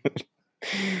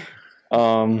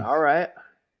 All right.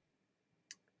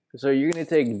 So you're gonna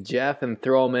take Jeff and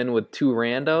throw him in with 2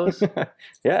 randos?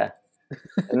 Yeah.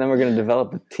 And then we're going to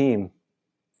develop a team.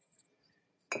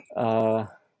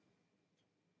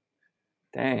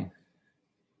 Dang.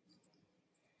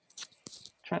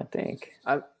 Trying to think.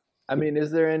 I mean,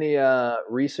 is there any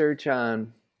research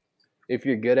on if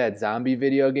you're good at zombie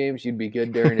video games, you'd be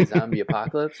good during a zombie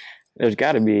apocalypse? There's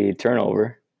got to be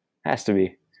turnover. Has to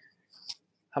be.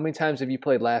 How many times have you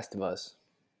played Last of Us?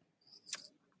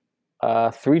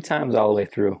 3 times all the way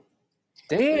through.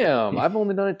 Damn, I've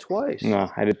only done it twice. No,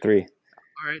 I did 3.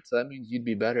 All right, so that means you'd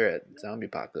be better at Zombie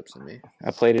Apocalypse than me.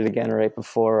 I played it again right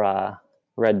before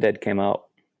Red Dead came out.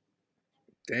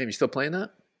 Damn, you still playing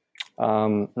that?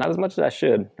 Not as much as I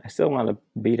should. I still want to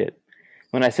beat it.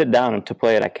 When I sit down to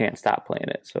play it, I can't stop playing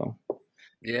it. So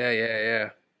Yeah.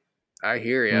 I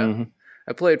hear ya. Mhm.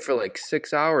 I played for like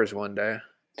 6 hours one day.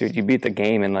 Dude, you beat the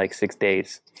game in like 6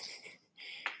 days.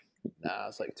 Nah,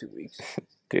 it's like 2 weeks.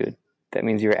 Dude, that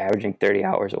means you're averaging 30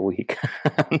 hours a week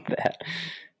on that.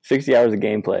 60 hours of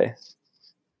gameplay.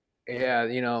 Yeah,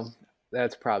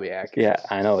 that's probably accurate. Yeah,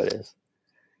 I know it is.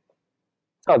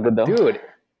 It's all good though. Dude,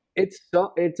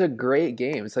 it's a great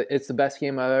game. It's the best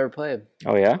game I've ever played.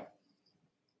 Oh yeah?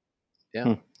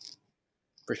 Yeah.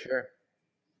 For sure.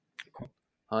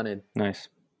 Hunted. Nice.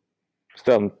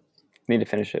 Still need to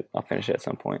finish it. I'll finish it at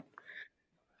some point.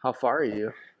 How far are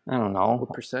you? I don't know.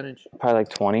 What percentage? Probably like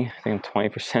 20. I think I'm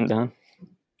 20% done.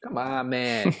 Come on,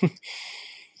 man.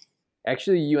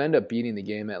 Actually, you end up beating the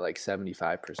game at like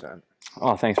 75%.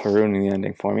 Oh, thanks for ruining the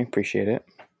ending for me. Appreciate it.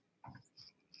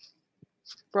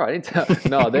 Bro, I didn't tell.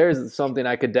 No, there's something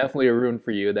I could definitely ruin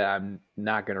for you that I'm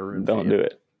not gonna ruin. Don't for you. do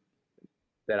it.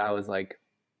 That I was like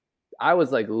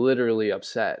literally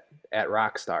upset at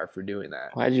Rockstar for doing that.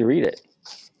 Why'd you read it?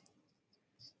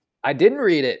 I didn't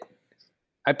read it.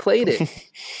 I played it.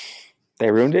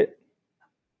 They ruined it?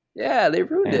 Yeah, they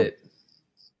ruined Damn. it.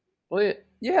 Well,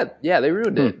 yeah, they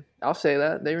ruined it. I'll say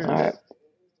that they ruined All right.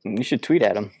 it. You should tweet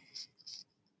at them.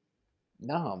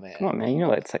 No, man. Come on, man. You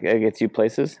know it gets you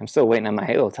places. I'm still waiting on my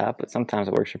Halo top, but sometimes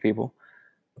it works for people.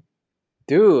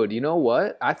 Dude, you know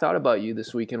what? I thought about you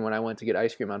this weekend when I went to get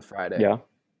ice cream on Friday. Yeah.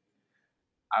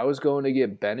 I was going to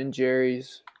get Ben and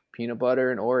Jerry's peanut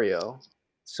butter and Oreo.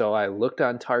 So I looked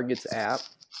on Target's app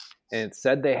and it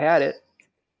said they had it.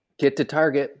 Get to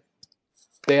Target.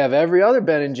 They have every other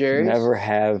Ben and Jerry's. Never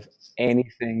have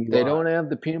anything. They don't have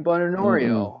the peanut butter and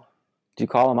Oreo. Did you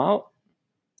call them out?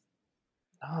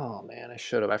 Oh man, I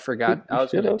should have. I forgot. You I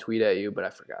was going to should've. tweet at you, but I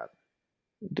forgot.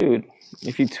 Dude,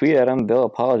 if you tweet at them, they'll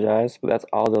apologize, but that's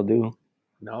all they'll do.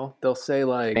 No, they'll say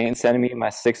like, They ain't sending me my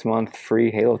 6-month free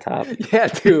Halo top. yeah,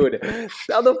 dude.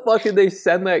 How the fuck did they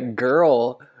send that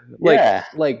girl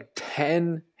like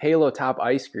 10 Halo Top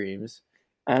ice creams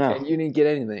I know. and you didn't get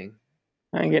anything?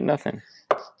 I didn't get nothing.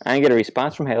 I didn't get a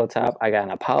response from Halo Top. I got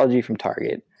an apology from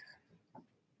Target.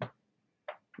 And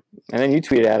then you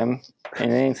tweeted at them,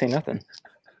 and they didn't say nothing.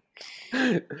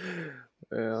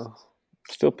 Well,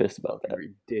 Still pissed about that.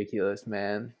 ridiculous,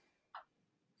 man.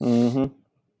 Mm-hmm.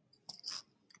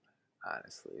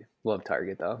 Honestly, love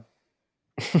Target though.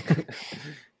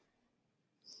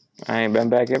 I ain't been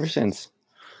back ever since.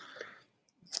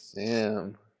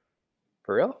 Damn,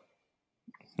 for real?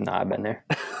 No, I've been there.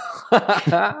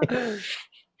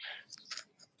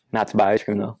 Not to buy ice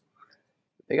cream, though.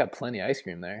 They got plenty of ice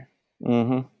cream there.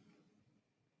 Mm-hmm.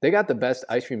 They got the best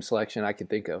ice cream selection I could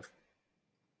think of.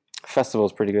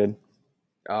 Festival's pretty good.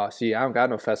 Oh, see, I don't got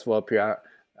no festival up here.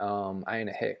 I ain't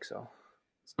a hick, so.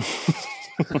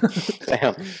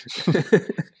 Damn.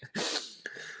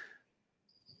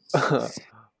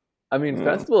 I mean,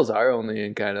 festivals are only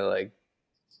in kind of like,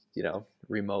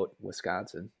 remote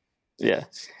Wisconsin. Yeah.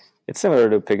 It's similar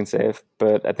to Pick and Save,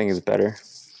 but I think it's better.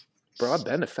 Bro, I've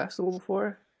been to festival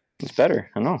before. It's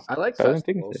better. I know. I like Better than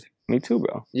Pick and festivals. Save. Me too,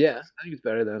 bro. Yeah, I think it's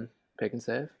better than Pick and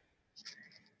Save.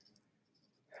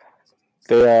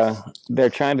 They're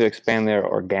trying to expand their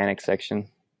organic section,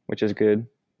 which is good.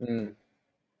 Mm.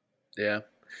 Yeah.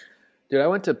 Dude, I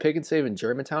went to Pick and Save in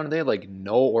Germantown and they had like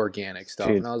no organic stuff.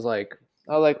 Dude. And I was like,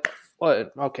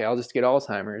 what? Okay, I'll just get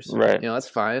Alzheimer's. Right. That's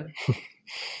fine.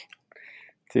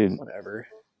 Dude, Whatever.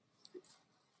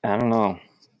 I don't know.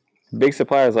 Big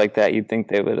suppliers like that, you'd think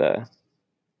they would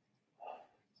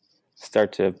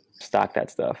start to stock that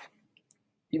stuff.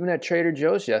 Even at Trader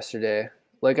Joe's yesterday,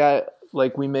 we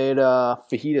made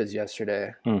fajitas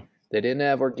yesterday. They didn't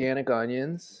have organic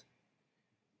onions.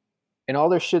 And all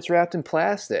their shit's wrapped in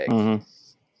plastic. Mm-hmm.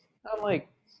 I'm like,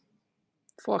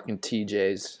 fucking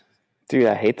TJ's. Dude,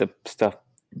 I hate the stuff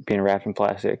being wrapped in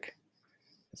plastic.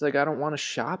 It's like, I don't want to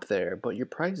shop there, but your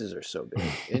prices are so big.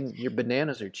 And your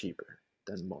bananas are cheaper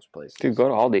than most places. Dude, go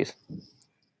to Aldi's.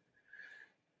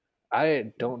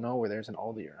 I don't know where there's an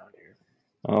Aldi around here.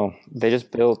 Oh, they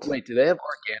just built. Wait, do they have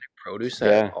organic produce at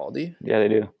Yeah. Aldi? Yeah, they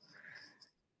do.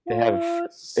 They have.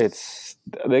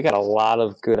 They got a lot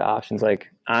of good options.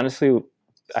 Like honestly,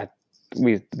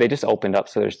 they just opened up,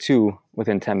 so there's 2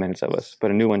 within 10 minutes of us,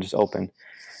 but a new one just opened,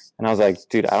 and I was like,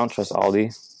 dude, I don't trust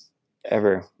Aldi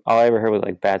ever. All I ever heard was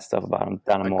like bad stuff about them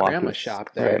down in My Milwaukee. grandma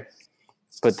shopped there. Right.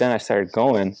 But then I started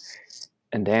going,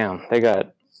 and damn,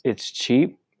 it's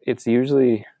cheap. It's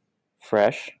usually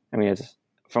fresh. I mean, it's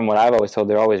from what I've always told,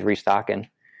 they're always restocking.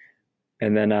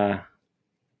 And then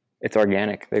it's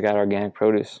organic. They got organic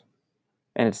produce,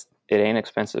 and it ain't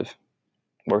expensive.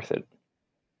 Worth it.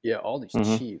 Yeah, Aldi's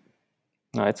Mhm. cheap.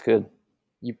 No, it's good.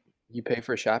 You pay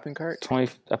for a shopping cart? 20.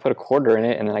 I put a quarter in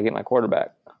it, and then I get my quarter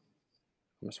back.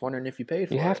 I'm just wondering if you paid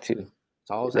for You it. have to. That's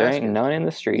all I was There asking. ain't none in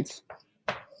the streets.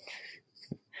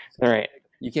 There ain't.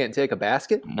 You can't take a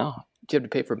basket? No, You have to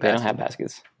pay for a they don't basket. have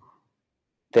baskets.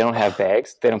 They don't have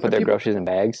bags. They don't put Are their people- groceries in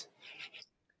bags.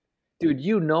 Dude,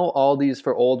 you know Aldi's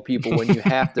for old people when you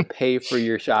have to pay for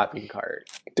your shopping cart.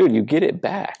 Dude, you get it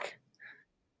back.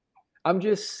 I'm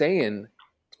just saying,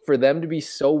 for them to be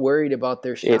so worried about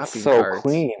their shopping It's so carts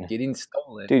clean. getting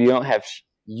stolen, Dude, you don't have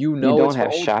you you know don't it's for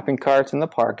have old shopping people. carts in the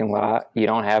parking lot. You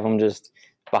don't have them just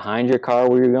behind your car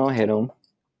where you're gonna hit them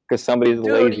because somebody's Dude,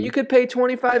 lazy. you could pay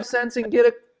 25 cents and get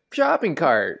a shopping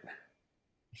cart.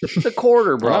 It's a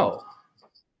quarter, bro. know.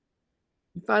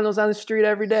 You find those on the street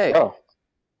every day. Bro,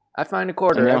 I find a and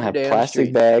quarter they don't every have day on the plastic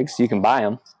street. bags. You can buy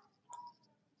them.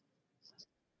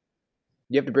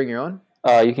 You have to bring your own?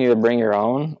 You can either bring your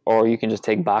own or you can just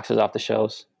take boxes off the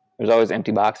shelves. There's always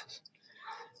empty boxes.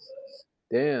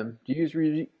 Damn. Do you use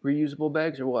reusable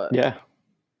bags or what? Yeah,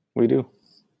 we do.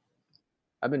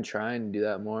 I've been trying to do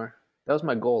that more. That was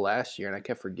my goal last year, and I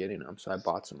kept forgetting them, so I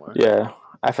bought some more. Yeah,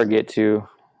 I forget to,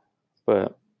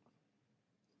 but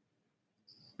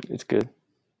it's good.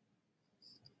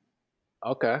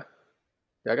 Okay.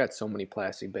 I got so many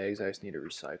plastic bags I just need to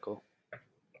recycle.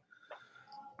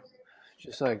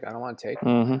 Just like, I don't want to take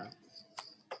them. Mhm.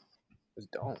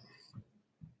 Just don't.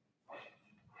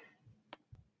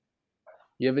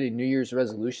 You have any New Year's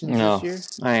resolutions No,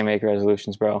 this year? I ain't make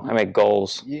resolutions, bro. I make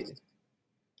goals. You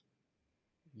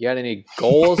got any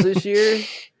goals this year?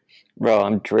 Bro,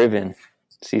 I'm driven.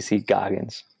 CC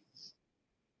Goggins.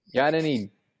 Got any?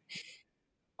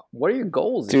 What are your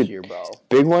goals this Dude. year, bro?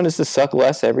 Big one is to suck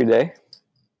less every day.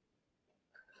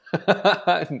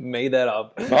 I made that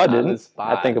up. No, I on the didn't.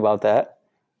 spot. I think about that.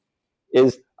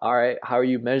 Is All right. How are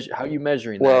you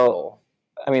measuring Well, that goal?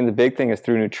 I mean, the big thing is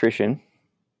through nutrition.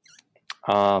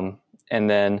 And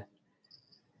then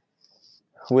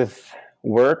with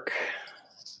work,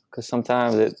 because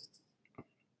sometimes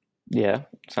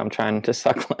so I'm trying to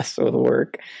suck less with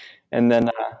work. And then,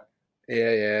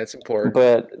 Yeah, it's important.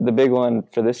 but the big one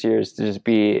for this year is to just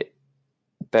be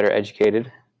better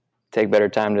educated, take better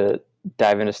time to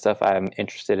dive into stuff I'm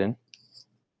interested in.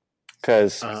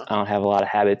 Because Uh-huh. I don't have a lot of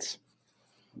habits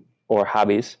or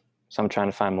hobbies. So I'm trying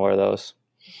to find more of those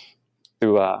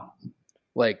through,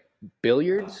 Like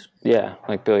billiards? yeah,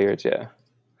 like billiards, yeah.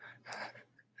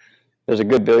 There's a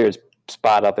good billiards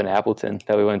spot up in Appleton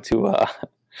that we went to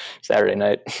Saturday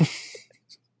night.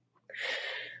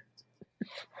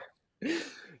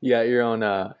 You got your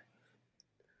own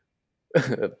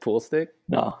pool stick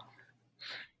No,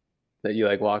 that you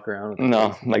like walk around with?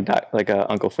 no, like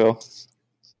Uncle Phil.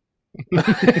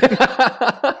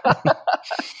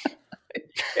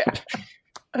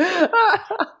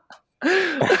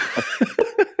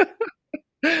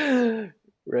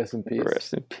 Rest in peace.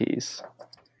 Rest in peace.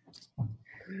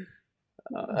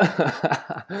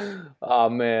 Oh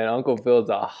man, Uncle Phil's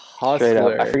a Straight up,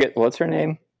 hustler. I forget what's her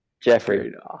name. Jeffrey.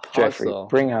 Dude, a Jeffrey, hustle.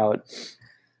 bring out.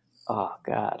 Oh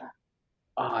God,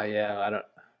 Oh yeah, I don't.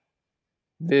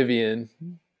 Vivian,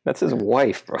 that's his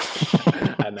wife, bro.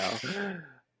 I know.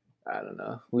 I don't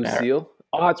know. Lucille.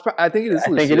 Oh, it's. I think it is. I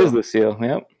Lucille. think it is Lucille.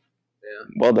 Yep. Yeah.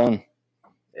 Well done.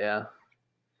 Yeah.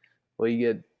 Well,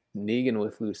 you get Negan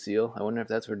with Lucille. I wonder if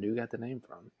that's where Dude got the name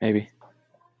from. Maybe.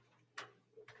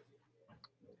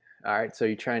 All right, so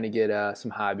you're trying to get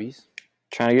some hobbies,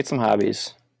 Trying to get some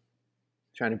hobbies.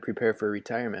 trying to prepare for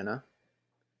retirement, huh?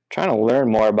 Trying to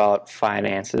learn more about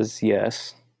finances,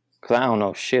 yes, because I don't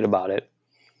know shit about it.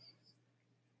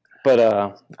 But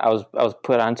I was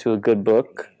put onto a good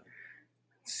book.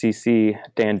 CC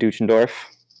Dan Duchendorf.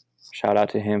 Shout out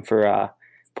to him for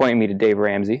pointing me to Dave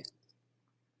Ramsey.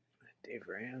 Dave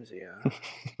Ramsey, huh?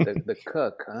 the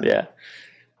cook, huh? Yeah.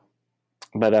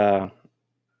 But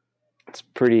it's a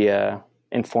pretty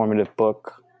informative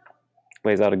book.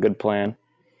 Lays out a good plan.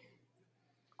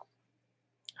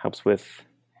 Helps with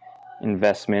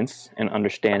investments and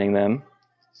understanding them.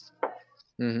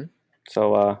 Mm-hmm.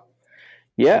 So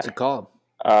yeah. What's it called?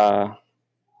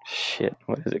 Shit,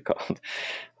 what is it called?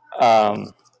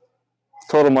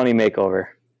 Total Money Makeover.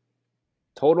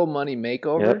 Total Money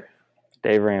Makeover Yep.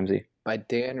 Dave Ramsey. by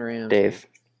Dan Ramsey.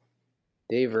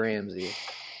 Dave. Ramsey.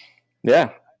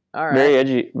 Yeah. All right.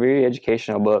 Very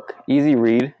educational book. Easy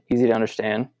read, easy to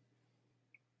understand.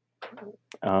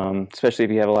 Especially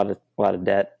if you have a lot of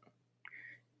debt,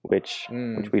 which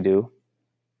we do.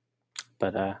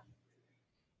 But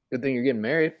Good thing you're getting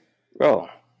married. bro,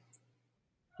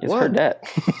 it's her What? debt.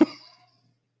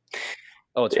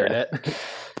 Oh, it's her Yeah.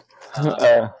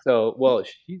 debt. So, well,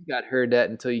 she's got her debt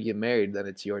until you get married. Then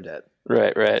it's your debt.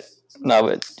 Right. No,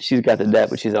 but she's got the debt,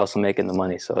 but she's also making the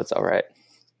money, so it's all right.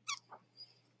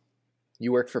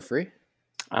 You work for free?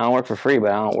 I don't work for free,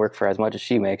 but I don't work for as much as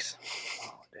she makes.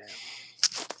 Oh,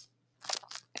 damn.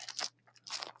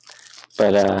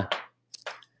 But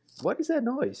What is that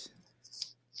noise?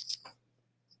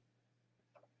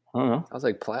 I don't know. Sounds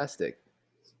like plastic.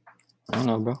 I don't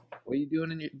know, bro. What are you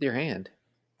doing in your hand?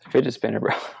 Fidget spinner,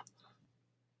 bro.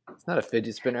 It's not a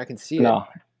fidget spinner. I can see it. No,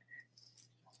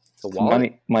 It's a it's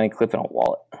wallet. money clip in a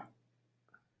wallet.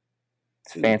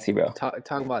 It's fancy, bro.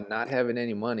 Talking about not having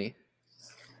any money.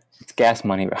 It's gas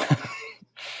money, bro.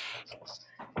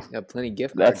 You got plenty of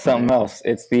gift cards. That's something else.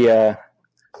 It's the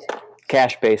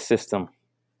cash-based system.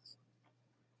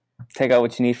 Take out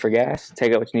what you need for gas.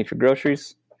 Take out what you need for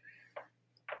groceries.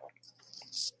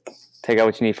 Take out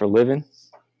what you need for living.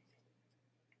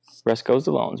 Rest goes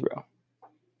to loans, bro.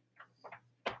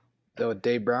 Is that what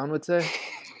Dave Brown would say?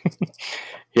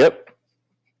 Yep.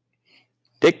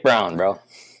 Dick Brown, bro.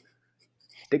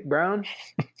 Dick Brown?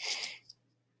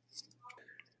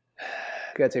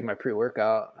 Gotta take my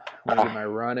pre-workout. Gotta get my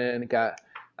run in.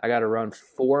 I gotta run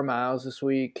 4 miles this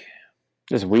week.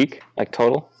 This week, like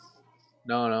total.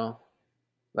 No.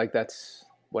 Like that's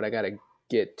what I gotta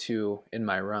get to in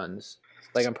my runs.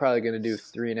 Like I'm probably gonna do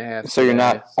 3.5. So you're today.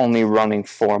 not only running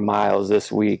 4 miles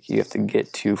this week. You have to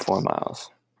get to 4 miles.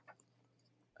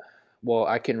 Well,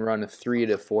 I can run 3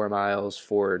 to 4 miles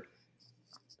for.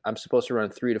 I'm supposed to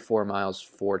run 3 to 4 miles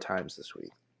 4 times this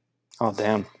week. Oh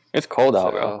damn! It's cold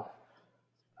out, bro. So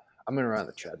I'm gonna run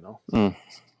the treadmill. Mm.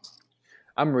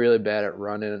 I'm really bad at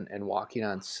running and walking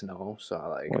on snow,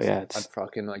 so Well, yeah, I'd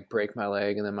fucking like break my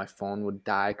leg, and then my phone would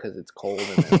die because it's cold,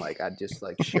 and then like I'd just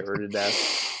like shiver to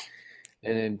death,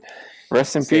 and then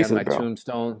Rest in stay peace, on my bro.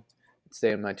 tombstone.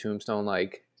 Stay on my tombstone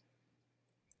like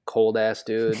cold ass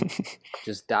dude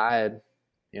just died.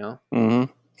 You know,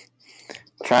 Mm-hmm.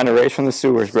 Trying to race from the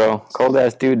sewers, bro. Cold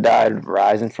ass dude died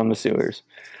rising from the sewers.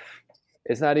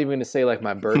 it's not even gonna say like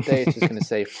my birthday. It's just gonna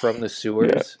say from the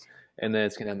sewers, and then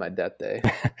it's gonna have my death day.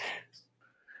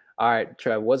 All right,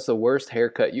 Trev, what's the worst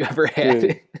haircut you ever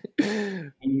had?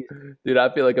 Dude,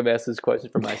 I feel like I'm asking this question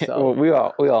for myself.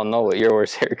 Well, we all know what your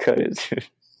worst haircut is.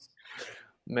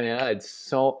 Man, I had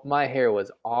my hair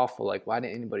was awful. Like, why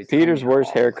didn't anybody tell me Peter's how worst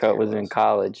awful my haircut hair was in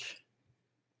college.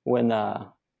 When if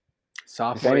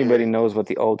sophomore anybody year. knows what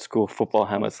the old school football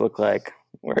helmets look like,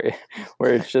 where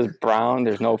it's just brown,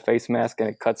 there's no face mask, and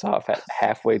it cuts off at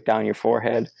halfway down your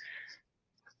forehead,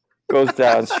 goes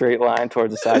down straight line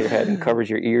towards the side of your head and covers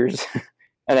your ears,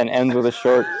 and then ends with a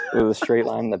straight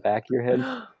line in the back of your head.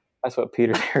 That's what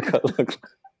Peter's haircut looked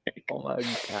like. Oh my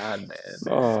god, man.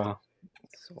 Oh,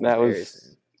 So that was-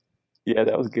 embarrassing. yeah,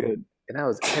 that was good. And I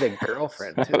had a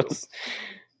girlfriend too.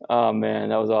 Oh man,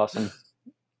 that was awesome.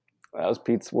 That was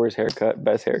Pete's worst haircut,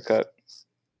 best haircut.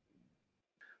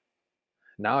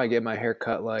 Now I get my hair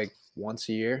cut like once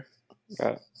a year.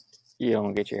 You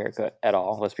don't get your haircut at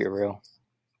all. Let's be real.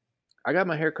 I got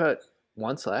my hair cut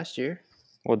once last year,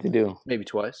 What'd you do? maybe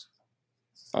twice.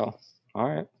 Oh, all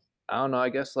right. I don't know. I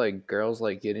guess like girls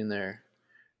like getting their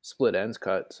split ends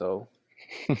cut, so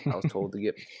I was told to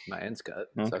get my ends cut.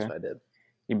 So that's Okay. what I did.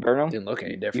 You burn them? Didn't look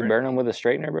any You different. burn them with a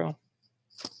straightener, bro?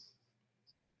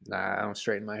 Nah, I don't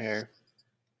straighten my hair.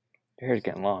 Your hair's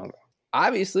getting long, bro.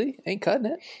 Obviously, ain't cutting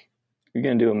it. You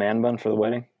gonna do a man bun for the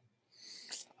wedding?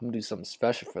 I'm gonna do something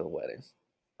special for the wedding.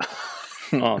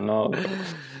 Oh no.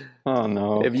 Oh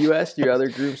no. Have you asked your other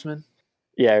groomsmen?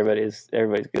 Yeah, everybody's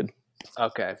good.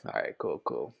 Okay. All right.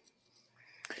 Cool.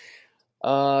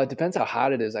 Depends how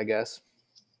hot it is, I guess.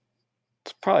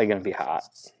 It's probably gonna be hot.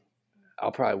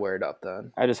 I'll probably wear it up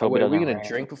then. I just Oh, hope wait, it are we doesn't gonna rain.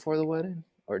 drink before the wedding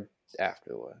or after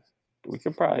the wedding? We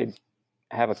could probably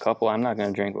have a couple. I'm not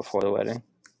gonna drink before the wedding.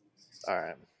 All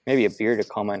right. Maybe a beer to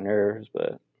calm my nerves,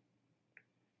 but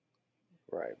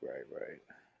Right.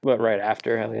 right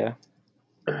after, hell yeah.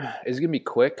 It's gonna be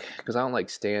quick because I don't like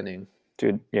standing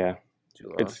Dude, yeah. too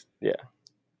long. It's yeah.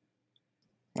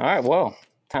 All right, well,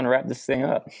 time to wrap this thing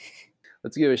up.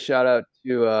 Let's give a shout out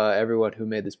to everyone who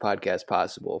made this podcast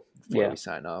possible before Yeah. we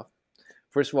sign off.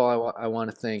 First of all, I want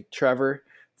to thank Trevor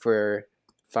for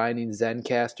finding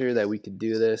Zencaster that we could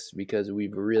do this because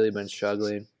we've really been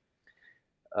struggling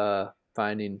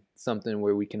finding something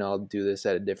where we can all do this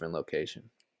at a different location.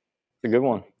 It's a good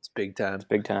one. It's big time.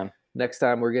 Big time. Next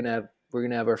time we're gonna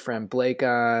have our friend Blake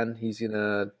on. He's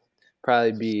gonna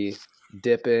probably be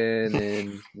dipping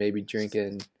and maybe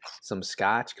drinking some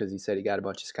scotch because he said he got a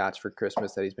bunch of scotch for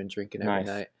Christmas that he's been drinking every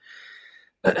Nice.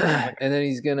 night. And then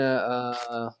he's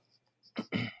gonna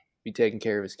be taking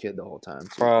care of his kid the whole time. Too.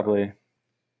 Probably.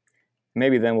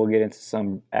 Maybe then we'll get into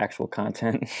some actual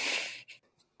content.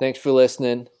 Thanks for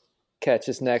listening. Catch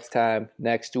us next time,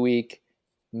 next week,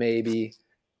 maybe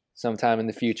sometime in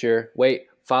the future. Wait,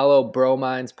 follow Bro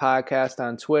Minds Podcast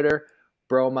on Twitter,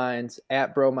 Brominds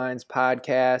at Brominds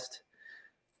Podcast.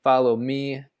 Follow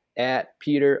me at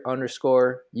Peter_U_suck.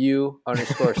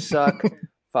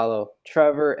 Follow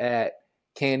Trevor at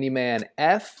Candyman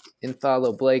F, and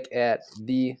follow Blake at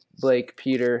the Blake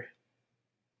Peter.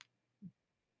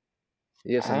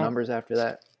 You have some numbers after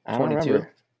that? I don't 22.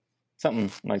 remember.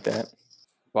 Something like that.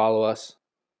 Follow us.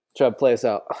 Trev, play us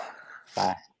out.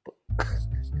 Bye.